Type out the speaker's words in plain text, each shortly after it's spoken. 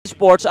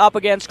Esports up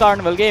against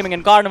Carnival Gaming,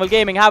 and Carnival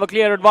Gaming have a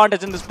clear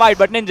advantage in this fight,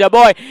 but Ninja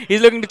Boy,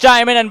 he's looking to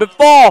chime in, and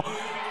before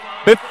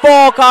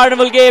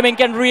Carnival Gaming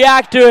can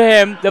react to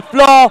him, the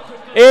floor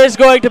is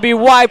going to be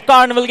wiped.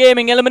 Carnival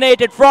Gaming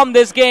eliminated from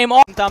this game.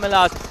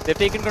 Tamilas, they've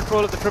taken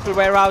control of the triple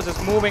warehouses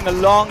moving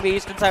along the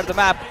eastern side of the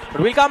map,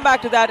 but we'll come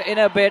back to that in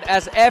a bit,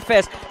 as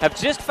FS have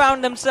just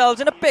found themselves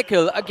in a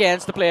pickle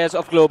against the players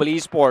of Global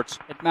Esports.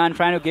 Hitman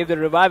trying to give the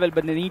revival,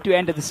 but they need to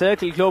enter the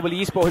circle. Global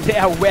Esports, they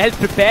are well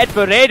prepared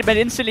for it, but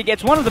instantly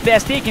gets one of the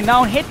players taken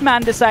down.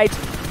 Hitman decides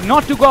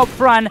not to go up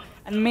front,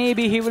 and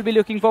maybe he will be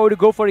looking forward to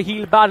go for a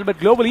heal battle, but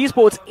Global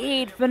Esports,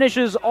 8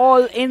 finishes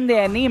all in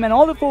their name, and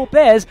all the 4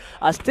 players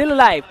are still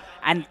alive.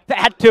 And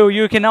that too,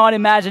 you cannot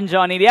imagine,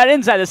 Johnny. They are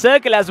inside the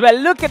circle as well.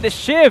 Look at the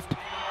shift.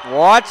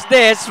 Watch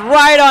this,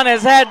 right on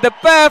his head, the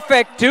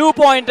perfect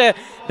 2-pointer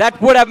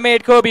that would have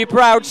made Kobe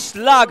proud.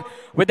 Slug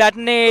with that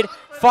nade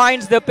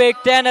finds the pick.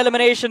 10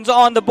 eliminations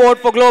on the board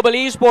for Global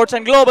Esports,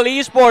 and Global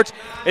Esports,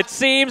 it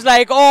seems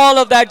like all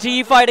of that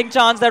GE fighting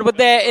chance that were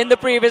there in the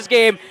previous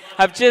game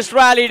have just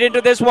rallied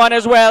into this one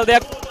as well.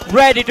 They're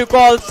ready to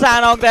call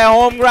Sanhok their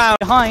home ground.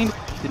 Behind,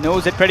 they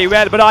knows it pretty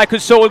well, but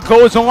Soul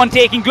goes on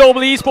taking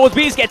Global Esports.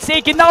 Bgis gets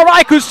taken now.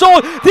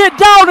 Soul, they're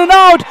down and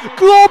out.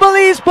 Global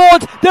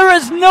Esports, there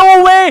is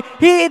no way.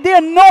 They're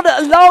not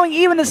allowing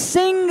even a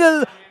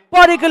single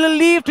particular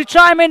leave to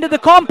chime into the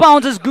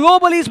compounds, as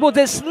Global Esports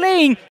is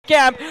slaying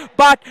camp,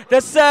 but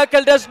the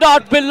circle does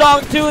not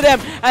belong to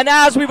them. And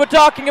as we were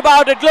talking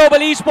about it, Global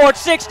Esports,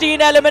 16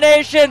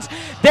 eliminations.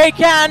 They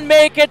can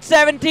make it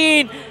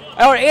 17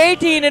 or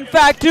 18, in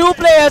fact, 2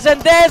 players,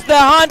 and there's the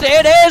hunt.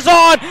 It is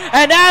on,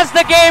 and as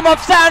the game of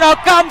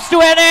Sanhok comes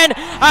to an end,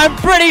 I'm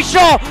pretty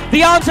sure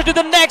the answer to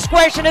the next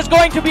question is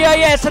going to be a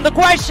yes. And the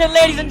question,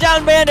 ladies and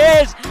gentlemen,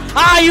 is,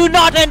 are you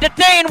not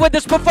entertained with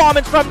this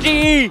performance from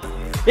GE?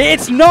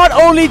 It's not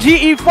only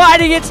GE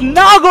fighting, it's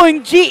now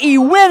going GE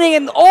winning,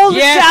 and all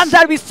the chance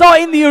that we saw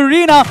in the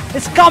arena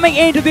is coming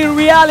into the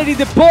reality.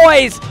 The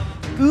boys,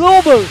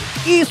 Global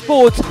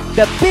Esports,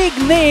 the big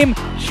name,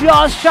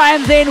 just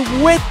shines in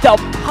with the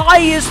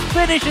highest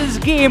finishes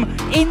game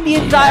in the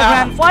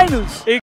entire Grand Finals.